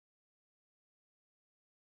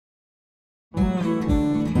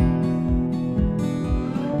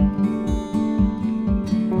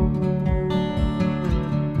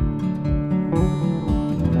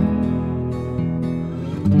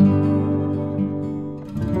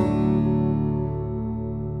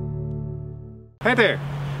Hi there!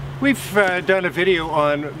 We've done a video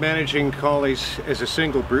on managing collies as a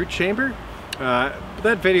single brood chamber.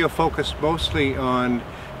 That video focused mostly on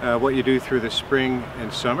what you do through the spring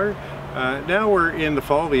and summer. Now we're in the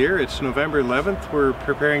fall of the year. It's November 11th. We're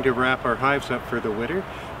preparing to wrap our hives up for the winter.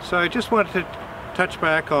 So I just wanted to touch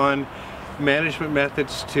back on management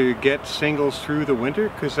methods to get singles through the winter,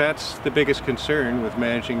 because that's the biggest concern with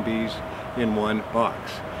managing bees in one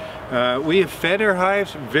box. We have fed our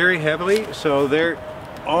hives very heavily, so they're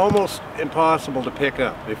almost impossible to pick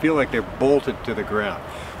up. They feel like they're bolted to the ground.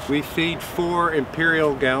 We feed 4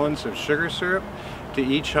 imperial gallons of sugar syrup to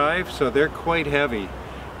each hive, so they're quite heavy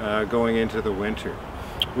going into the winter.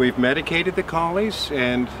 We've medicated the collies,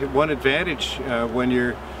 and one advantage when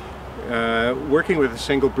you're working with a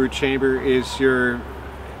single brood chamber is your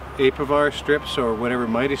apiary strips or whatever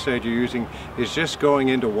miticide you're using is just going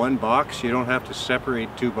into one box. You don't have to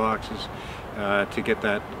separate 2 boxes to get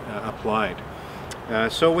that applied.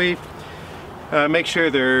 So we make sure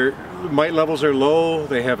their mite levels are low,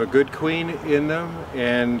 they have a good queen in them,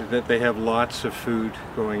 and that they have lots of food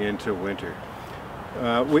going into winter.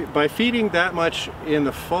 By feeding that much in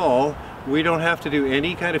the fall, we don't have to do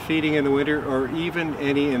any kind of feeding in the winter or even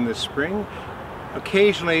any in the spring.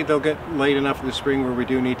 Occasionally they'll get late enough in the spring where we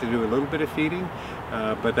do need to do a little bit of feeding,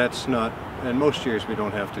 but that's not, and most years we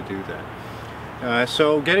don't have to do that.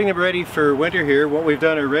 So getting them ready for winter here, what we've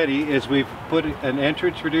done already is we've put an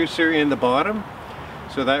entrance reducer in the bottom,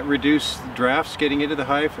 so that reduces drafts getting into the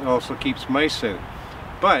hive and also keeps mice out.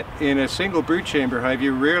 But in a single brood chamber hive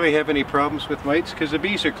you rarely have any problems with mites because the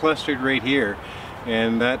bees are clustered right here,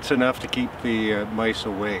 and that's enough to keep the mice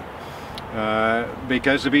away.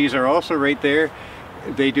 Because the bees are also right there,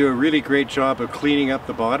 they do a really great job of cleaning up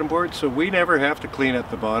the bottom board, so we never have to clean up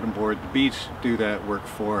the bottom board. The bees do that work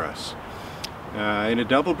for us. In a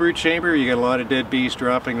double brood chamber you get a lot of dead bees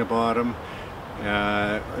dropping the bottom.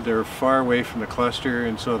 They're far away from the cluster,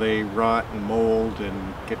 and so they rot and mold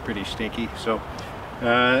and get pretty stinky. So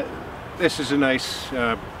this is a nice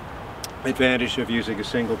advantage of using a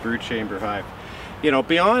single brood chamber hive. You know,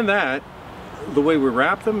 beyond that, the way we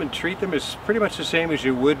wrap them and treat them is pretty much the same as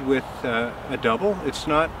you would with a double. It's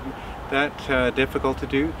not that difficult to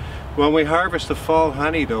do. When we harvest the fall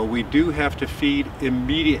honey though, we do have to feed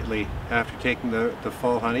immediately after taking the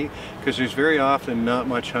fall honey, because there's very often not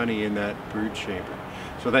much honey in that brood chamber.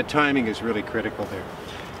 So that timing is really critical there.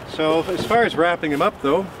 So as far as wrapping them up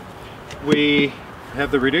though, we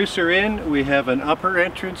have the reducer in, we have an upper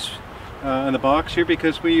entrance in the box here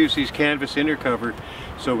because we use these canvas inner cover,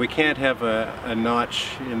 so we can't have a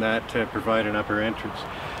notch in that to provide an upper entrance.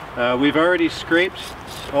 We've already scraped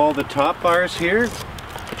all the top bars here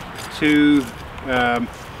to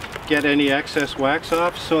get any excess wax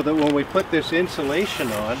off, so that when we put this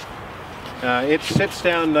insulation on, it sits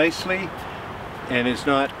down nicely and is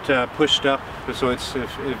not pushed up, so it's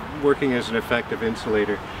working as an effective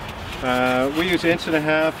insulator. We use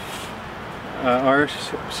 1.5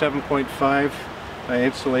 R7.5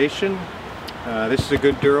 insulation. This is a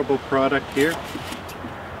good durable product here.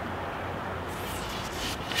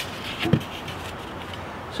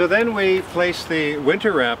 So then we place the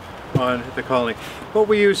winter wrap on the colony. What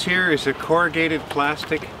we use here is a corrugated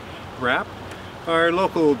plastic wrap. Our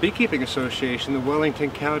local beekeeping association, the Wellington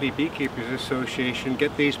County Beekeepers Association,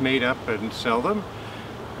 get these made up and sell them.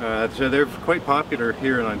 So they're quite popular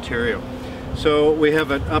here in Ontario. So we have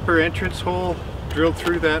an upper entrance hole drilled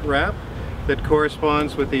through that wrap that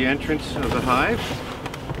corresponds with the entrance of the hive.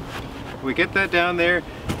 We get that down there,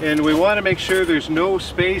 and we want to make sure there's no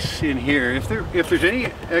space in here. If there's any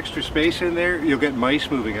extra space in there, you'll get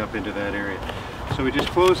mice moving up into that area. So we just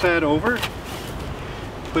close that over,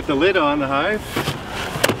 put the lid on the hive,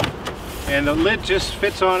 and the lid just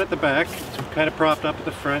fits on at the back. It's kind of propped up at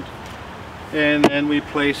the front, and then we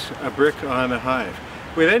place a brick on the hive.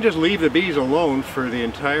 We then just leave the bees alone for the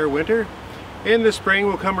entire winter. In the spring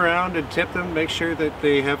we'll come around and tip them, make sure that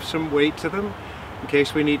they have some weight to them in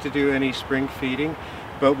case we need to do any spring feeding.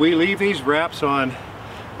 But we leave these wraps on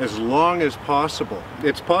as long as possible.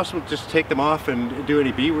 It's possible to just take them off and do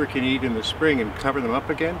any bee work you need in the spring and cover them up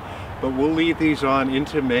again, but we'll leave these on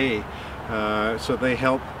into May, so they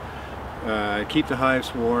help keep the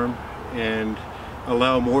hives warm and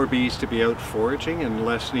allow more bees to be out foraging and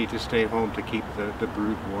less need to stay home to keep the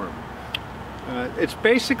brood warm. It's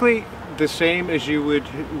basically the same as you would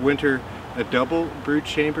winter a double brood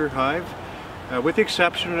chamber hive. with the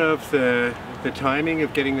exception of the timing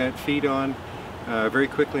of getting that feed on very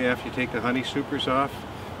quickly after you take the honey supers off,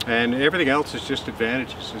 and everything else is just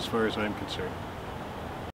advantages as far as I'm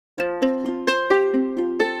concerned.